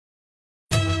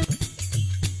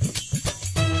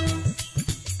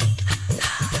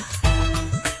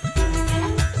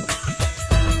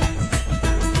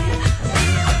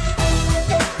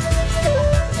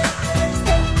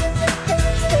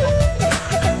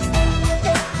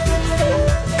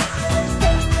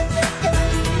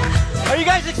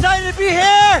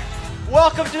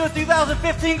welcome to the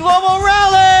 2015 Global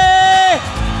Rally!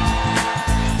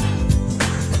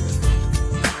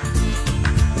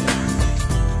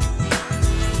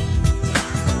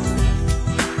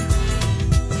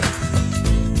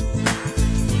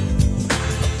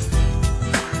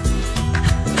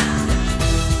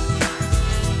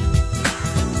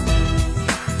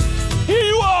 Here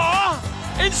you are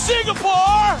in Singapore,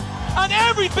 and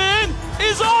everything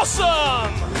is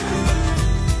awesome!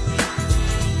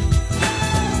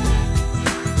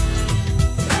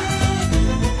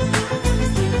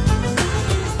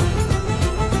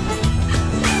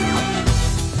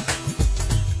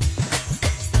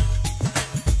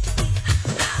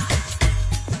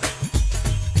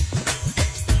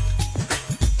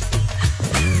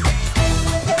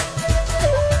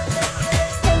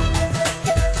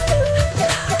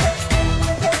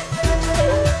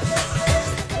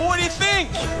 What do you think?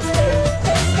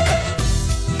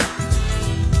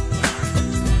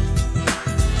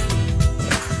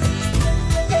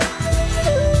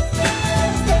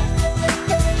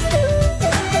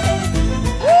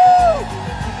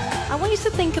 I want you to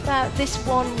think about this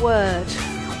one word,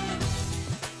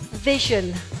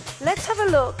 vision. Let's have a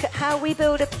look at how we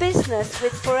build a business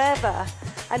with Forever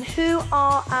and who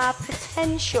are our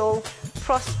potential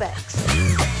prospects.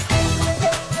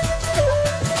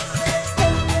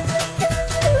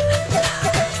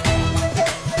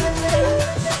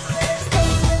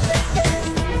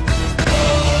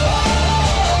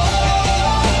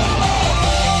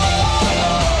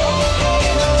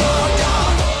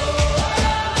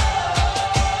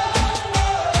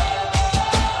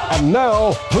 And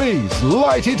now, please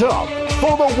light it up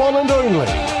for the one and only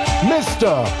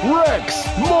Mr. Rex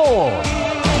Moore.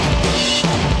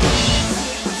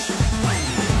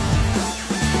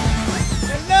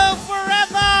 Hello,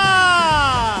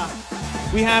 Forever!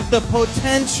 We have the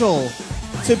potential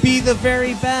to be the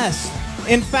very best.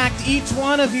 In fact, each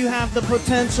one of you have the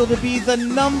potential to be the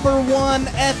 #1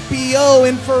 FBO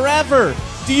in Forever.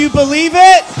 Do you believe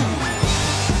it?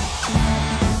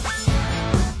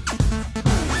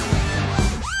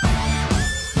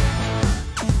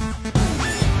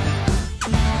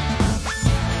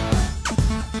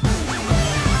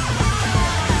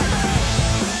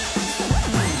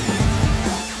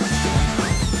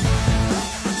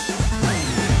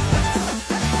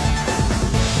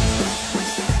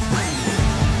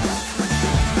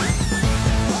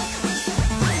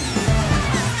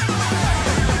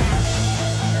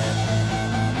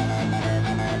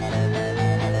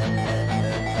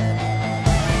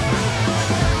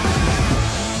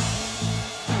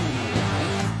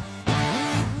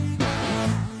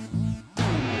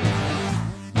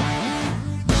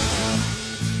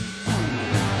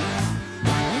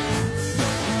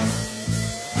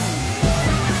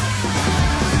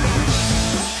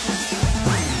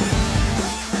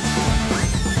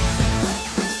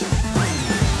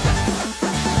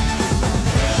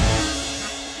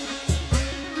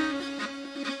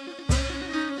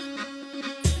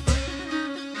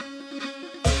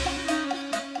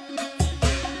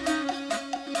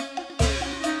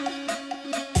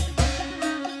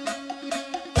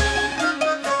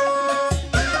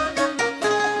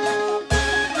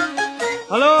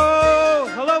 Hello!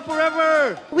 Hello,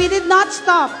 Forever! We did not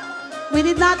stop. We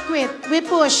did not quit. We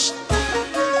pushed.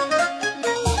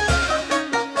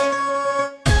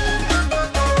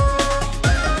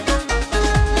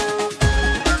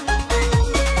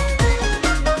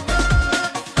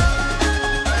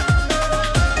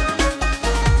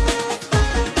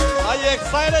 Are you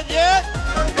excited yet?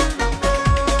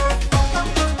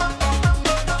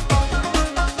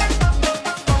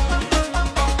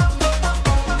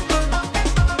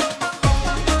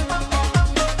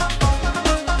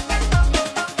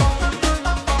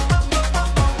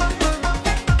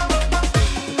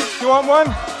 You want one?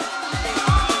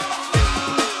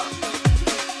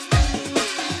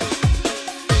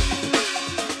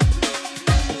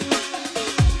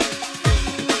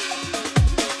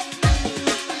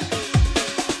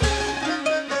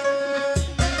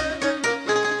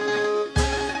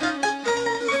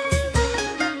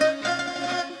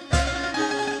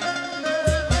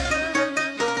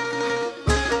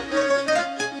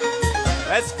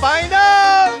 Let's find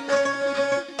out!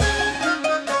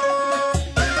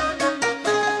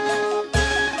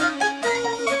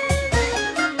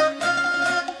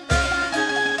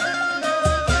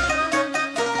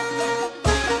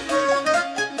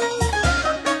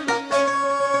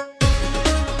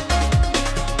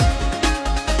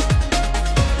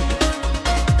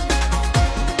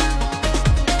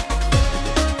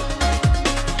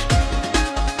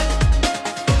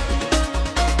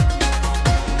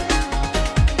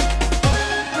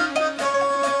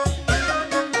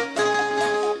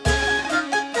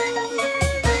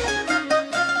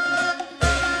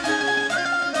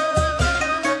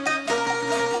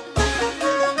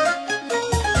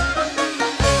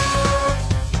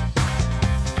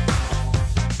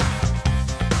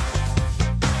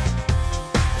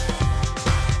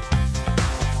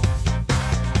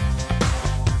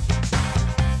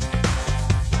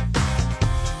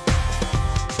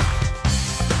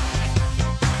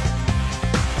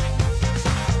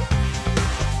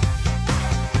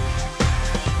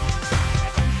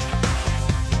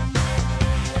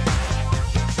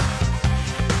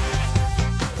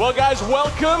 Well, guys,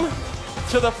 welcome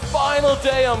to the final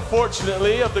day,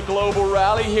 unfortunately, of the Global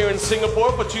Rally here in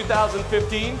Singapore for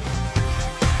 2015.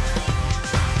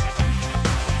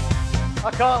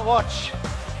 I can't watch.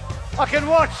 I can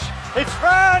watch. It's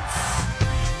France!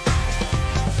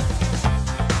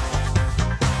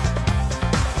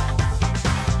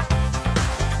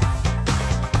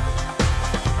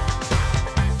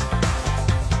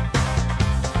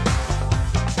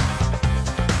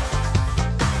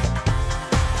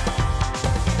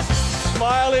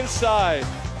 Smile inside.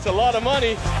 It's a lot of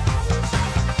money.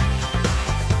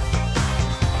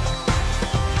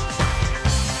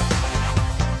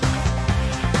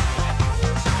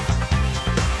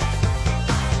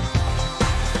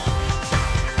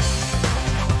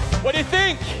 What do you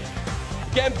think?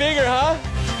 Getting bigger, huh?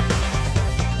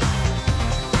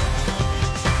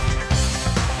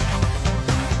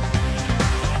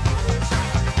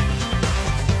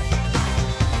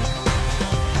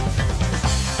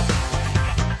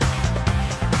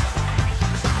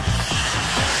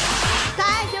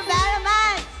 Thank you very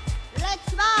much.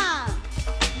 Let's run.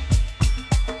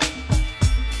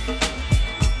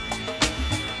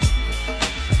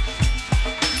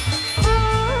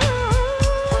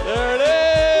 There it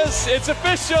is. It's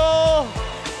official.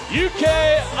 UK,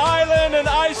 Ireland, and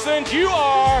Iceland, you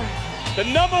are the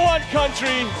 #1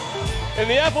 country in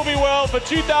the Appleby World for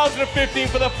 2015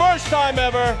 for the first time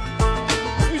ever.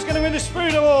 Who's going to win the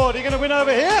Spoon Award? Are you going to win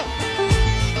over here?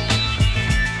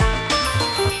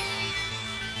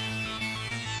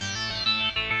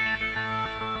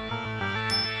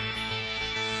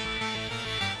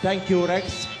 Thank you,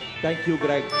 Rex. Thank you,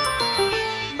 Greg.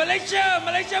 Malaysia,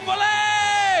 Malaysia boleh!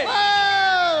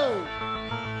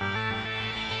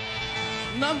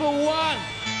 #1.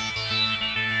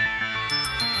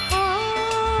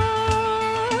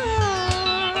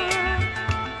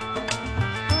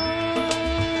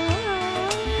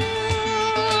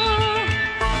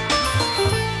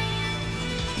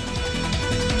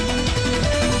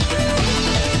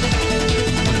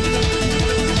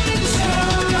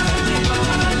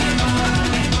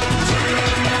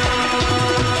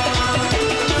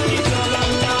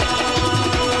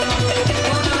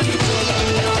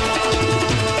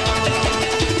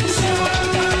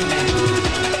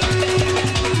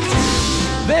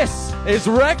 This is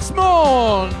Rex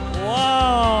Moon.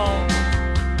 Wow!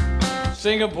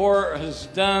 Singapore has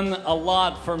done a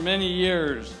lot for many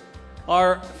years.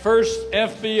 Our first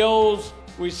FBOs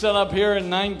we set up here in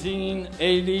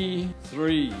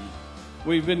 1983.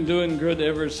 We've been doing good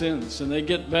ever since, and they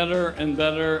get better and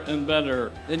better and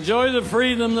better. Enjoy the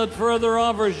freedom that further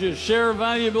offers you. Share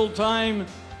valuable time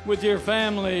with your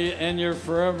family and your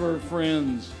forever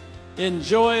friends.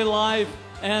 Enjoy life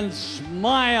and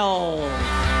smile.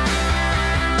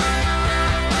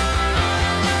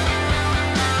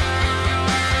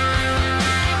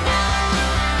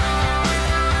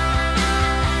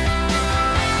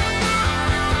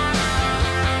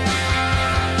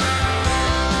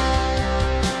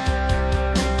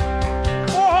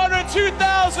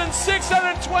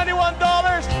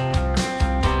 $402,621.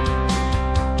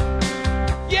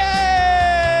 Yay!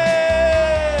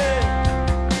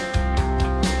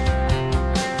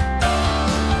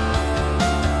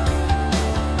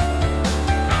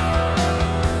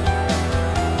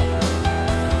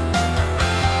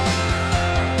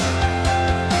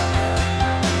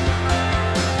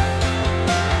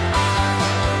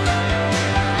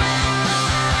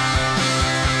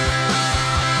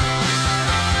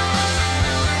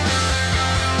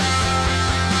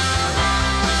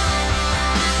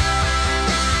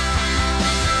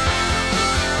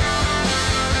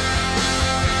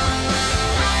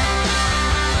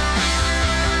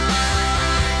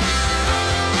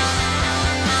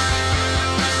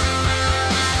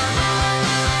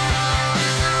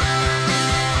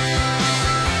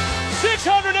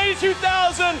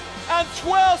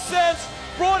 $682,012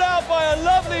 brought out by a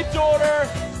lovely daughter.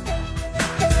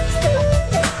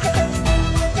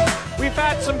 We've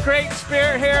had some great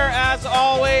spirit here, as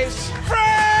always. France!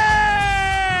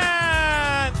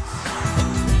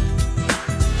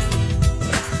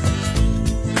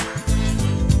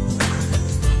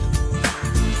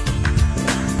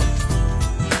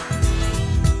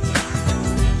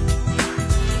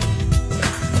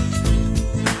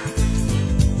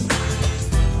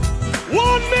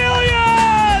 $1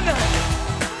 million!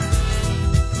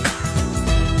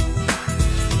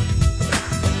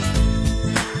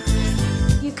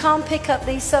 You can't pick up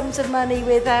these sums of money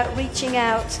without reaching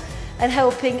out and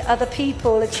helping other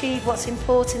people achieve what's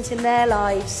important in their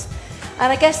lives.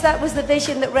 And I guess that was the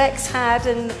vision that Rex had,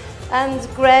 and and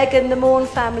Greg and the Morn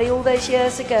family all those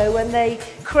years ago when they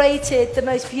created the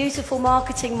most beautiful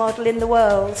marketing model in the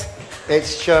world.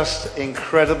 It's just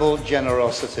incredible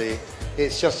generosity.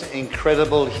 It's just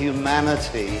incredible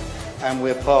humanity, and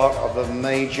we're part of a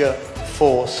major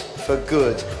force for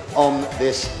good on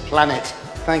this planet.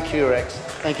 Thank you, Rex.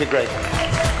 Thank you, Greg.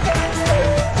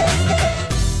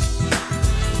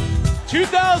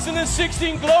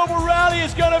 2016 Global Rally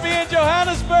is going to be in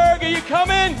Johannesburg. Are you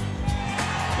coming?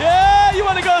 Yeah, you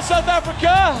want to go to South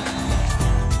Africa?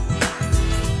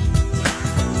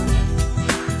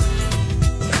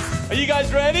 Are you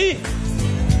guys ready?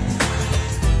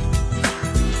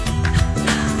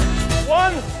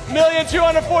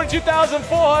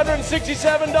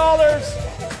 $1,242,467.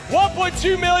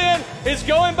 $1.2 million is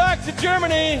going back to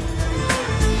Germany.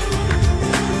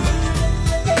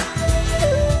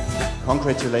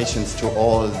 Congratulations to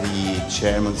all the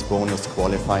Chairman's Bonus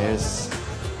qualifiers,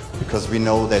 because we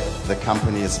know that the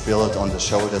company is built on the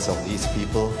shoulders of these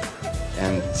people,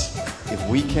 and if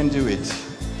we can do it,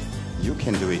 you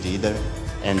can do it either,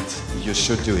 and you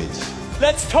should do it.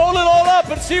 Let's total it all up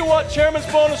and see what Chairman's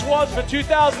Bonus was for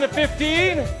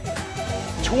 2015.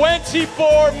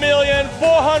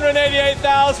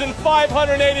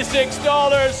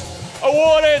 $24,488,586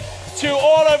 awarded to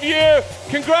all of you.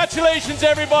 Congratulations,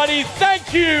 everybody.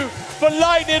 Thank you for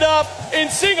lighting it up in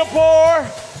Singapore.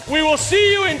 We will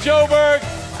see you in Joburg.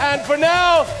 And for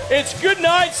now, it's good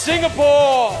night,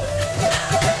 Singapore.